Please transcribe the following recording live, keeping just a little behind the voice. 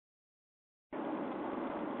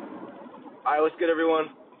Alright, what's good,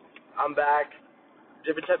 everyone? I'm back.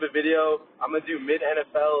 Different type of video. I'm gonna do mid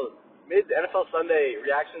NFL Sunday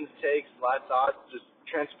reactions, takes, live thoughts, just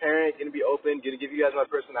transparent, gonna be open, gonna give you guys my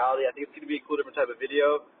personality. I think it's gonna be a cool different type of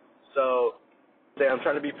video. So I'm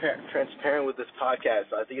trying to be transparent with this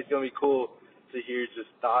podcast. So I think it's gonna be cool to hear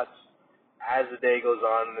just thoughts as the day goes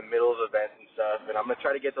on in the middle of events and stuff. And I'm gonna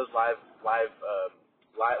try to get those live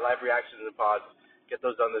reactions and pods, get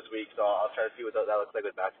those done this week. So I'll try to see what that looks like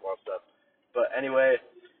with basketball and stuff. But anyway,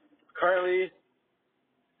 currently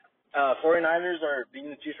 49ers are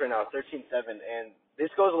beating the Chiefs right now, 13-7, and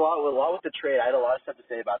this goes a lot with the trade. I had a lot of stuff to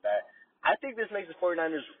say about that. I think this makes the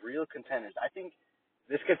 49ers real contenders. I think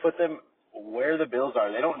this could put them where the Bills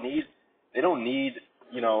are. They don't need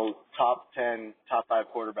top 10, top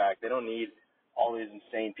 5 quarterback. They don't need all these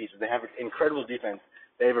insane pieces. They have an incredible defense.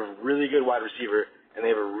 They have a really good wide receiver, and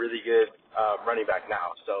they have a really good running back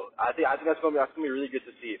now. So I think that's gonna be really good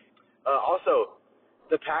to see. Also,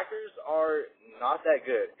 the Packers are not that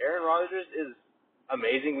good. Aaron Rodgers is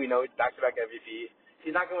amazing. We know he's back-to-back MVP.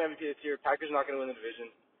 He's not going to win MVP this year. Packers are not going to win the division.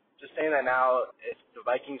 Just saying that now. It's the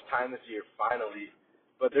Vikings' time this year, finally.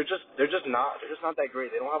 But they're just not that great.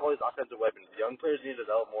 They don't have all these offensive weapons. The young players need to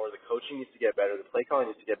develop more. The coaching needs to get better. The play calling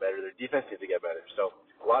needs to get better. Their defense needs to get better. So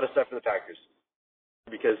a lot of stuff for the Packers.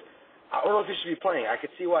 Because I don't know if he should be playing. I could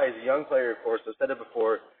see why he's a young player, of course. I've said it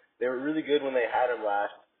before. They were really good when they had him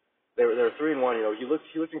last. They were 3-1. You know, he looked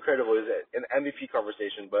incredible. He was an MVP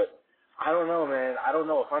conversation, but I don't know, man. I don't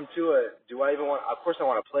know if I'm Tua. Do I even want? Of course, I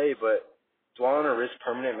want to play, but do I want to risk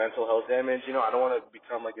permanent mental health damage? You know, I don't want to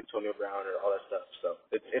become like Antonio Brown or all that stuff. So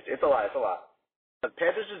it's a lot. It's a lot. The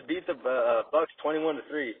Panthers just beat the Bucs 21-3,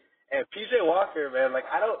 and PJ Walker, man. Like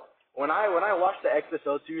when I watched the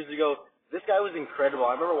XFL 2 years ago, this guy was incredible.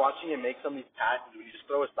 I remember watching him make some of these passes when you just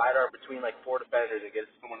throw a sidearm between like 4 defenders and get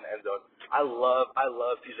someone in the end zone. I love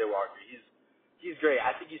PJ Walker. He's great.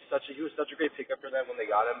 I think he was such a great pickup for them when they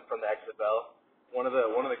got him from the XFL. One of the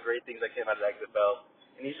great things that came out of the XFL.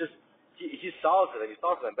 And he's solid for them. He's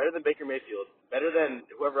solid for them. Better than Baker Mayfield. Better than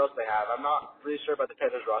whoever else they have. I'm not really sure about the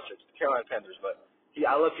Panthers roster. It's the Carolina Panthers, but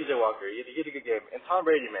I love PJ Walker. He had a good game. And Tom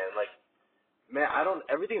Brady, man,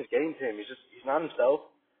 everything's getting to him. He's not himself.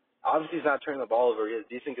 Obviously, he's not turning the ball over. He has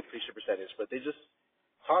decent completion percentage, but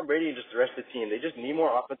Tom Brady and just the rest of the team, they just need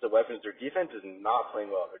more offensive weapons. Their defense is not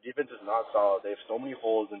playing well. Their defense is not solid. They have so many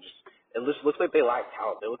holes, and it looks like they lack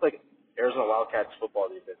talent. They look like Arizona Wildcats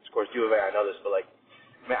football defense. Of course, U of A, I know this, but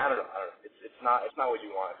man, I don't know. It's not what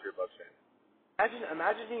you want if you're a Bucs fan.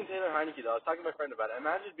 Imagine being Taylor Heineke, though. I was talking to my friend about it.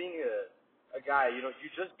 Imagine being a guy, you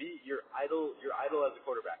just beat your idol as a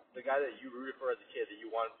quarterback, the guy that you rooted for as a kid that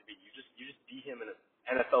you wanted to beat. You just beat him in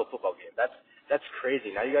an NFL football game. That's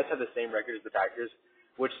crazy. Now you guys have the same record as the Packers,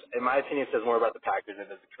 which in my opinion says more about the Packers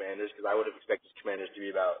than the Commanders, because I would have expected the Commanders to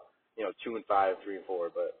be about 2-5,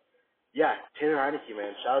 3-4. But yeah, Taylor Heineke,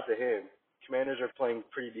 man, shout out to him. Commanders are playing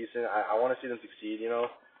pretty decent. I want to see them succeed.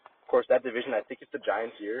 Of course, that division, I think it's the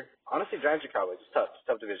Giants here. Honestly, Giants or Cowboys, it's tough. It's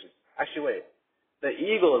a tough division. Actually, wait, the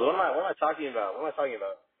Eagles. What am I talking about?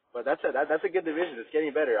 But that's a good division. It's getting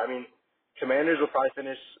better. I mean, Commanders will probably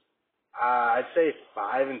finish. I'd say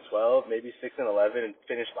 5-12, maybe 6-11, and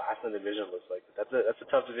finish last in the division. Looks like that's a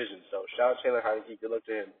tough division. So shout out Taylor Heineke. Good luck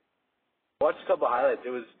to him. Watched a couple of highlights.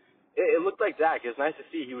 It looked like Dak. It was nice to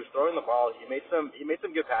see. He was throwing the ball. He made some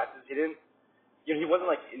good passes. He didn't. He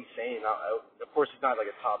wasn't like insane. Of course, he's not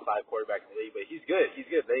like a top 5 quarterback in the league, but he's good.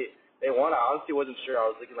 They won. I honestly wasn't sure.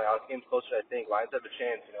 I was thinking this game's closer. I think Lions have a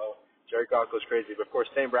chance. Jared Goff goes crazy, but of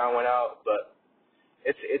course, St. Brown went out. But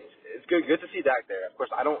it's good to see Dak there. Of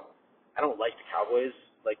course, I don't like the Cowboys.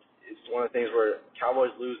 Like, it's one of the things where Cowboys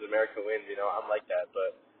lose, America wins. I'm like that,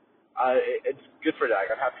 but it's good for Dak.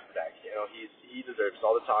 I'm happy for Dak. He deserves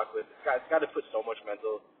all the talk. But it's got to put so much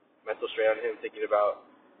mental strain on him thinking about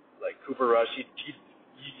like Cooper Rush.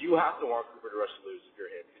 You have to want Cooper Rush to lose if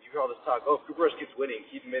you're him, because you hear all this talk. Oh, Cooper Rush keeps winning.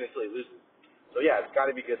 Keep him in until he loses. So yeah, it's got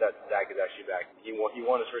to be good that Dak is actually back. He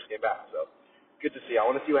won his first game back. So good to see. I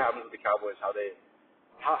want to see what happens with the Cowboys. How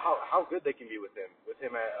good they can be with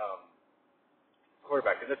him at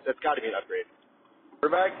quarterback, because that's got to be an upgrade.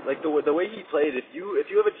 Quarterback, like the way he played, if you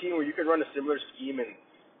have a team where you can run a similar scheme and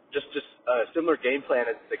just a similar game plan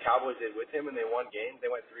as the Cowboys did with him, and they won games,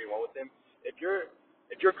 they went 3-1 with him. If you're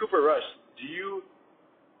Cooper Rush,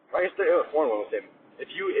 I guess they're 4-1 with him.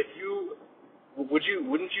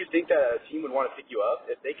 Wouldn't you think that a team would want to pick you up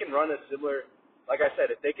if they can run a similar, like I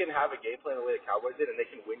said, if they can have a game plan the way the Cowboys did and they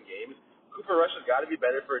can win games? Cooper Rush has got to be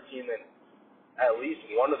better for a team than at least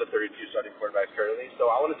one of the 32 starting quarterbacks currently. So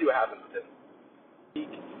I want to see what happens with him.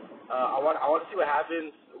 I want to see what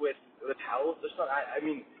happens with Howell. I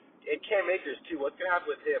mean, and Cam Akers too. What's gonna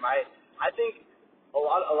happen with him? I I think a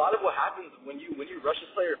lot of what happens when you rush a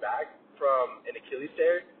player back from an Achilles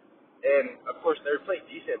tear, and of course they're playing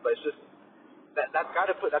decent, but it's just that's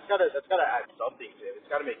gotta add something to it. It's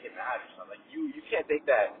gotta make him mad or something. Like you can't think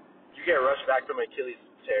that you get rushed back from an Achilles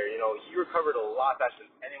tear. You know, he recovered a lot faster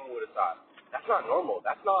than anyone would have thought. That's not normal.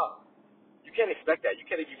 That's not. You can't expect that. You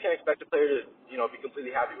can't expect a player to be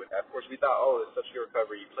completely happy with that. Of course, we thought, oh, it's such a good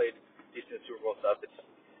recovery. He played decent Super Bowl stuff.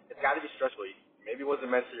 It's got to be stressful. Maybe he wasn't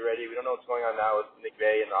mentally ready. We don't know what's going on now with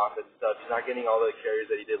McVay and the offense and stuff. He's not getting all the carries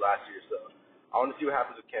that he did last year. So I want to see what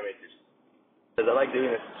happens with Cam Akers. Because I like doing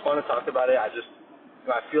this. It's fun to talk about it. I just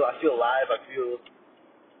I feel live. I feel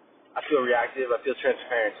reactive. I feel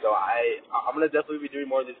transparent. So I'm gonna definitely be doing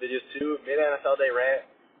more of these videos too. Made an NFL Day rant.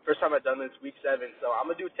 First time I've done this, week 7. So I'm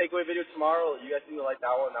gonna do a takeaway video tomorrow. You guys seem to like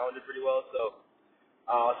that one. That one did pretty well. So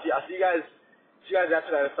I'll see you guys after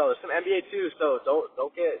that NFL. There's some NBA too. So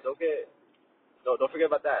don't forget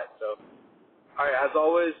about that. So all right, as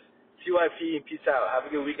always, TYP and peace out. Have a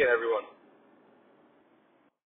good weekend, everyone.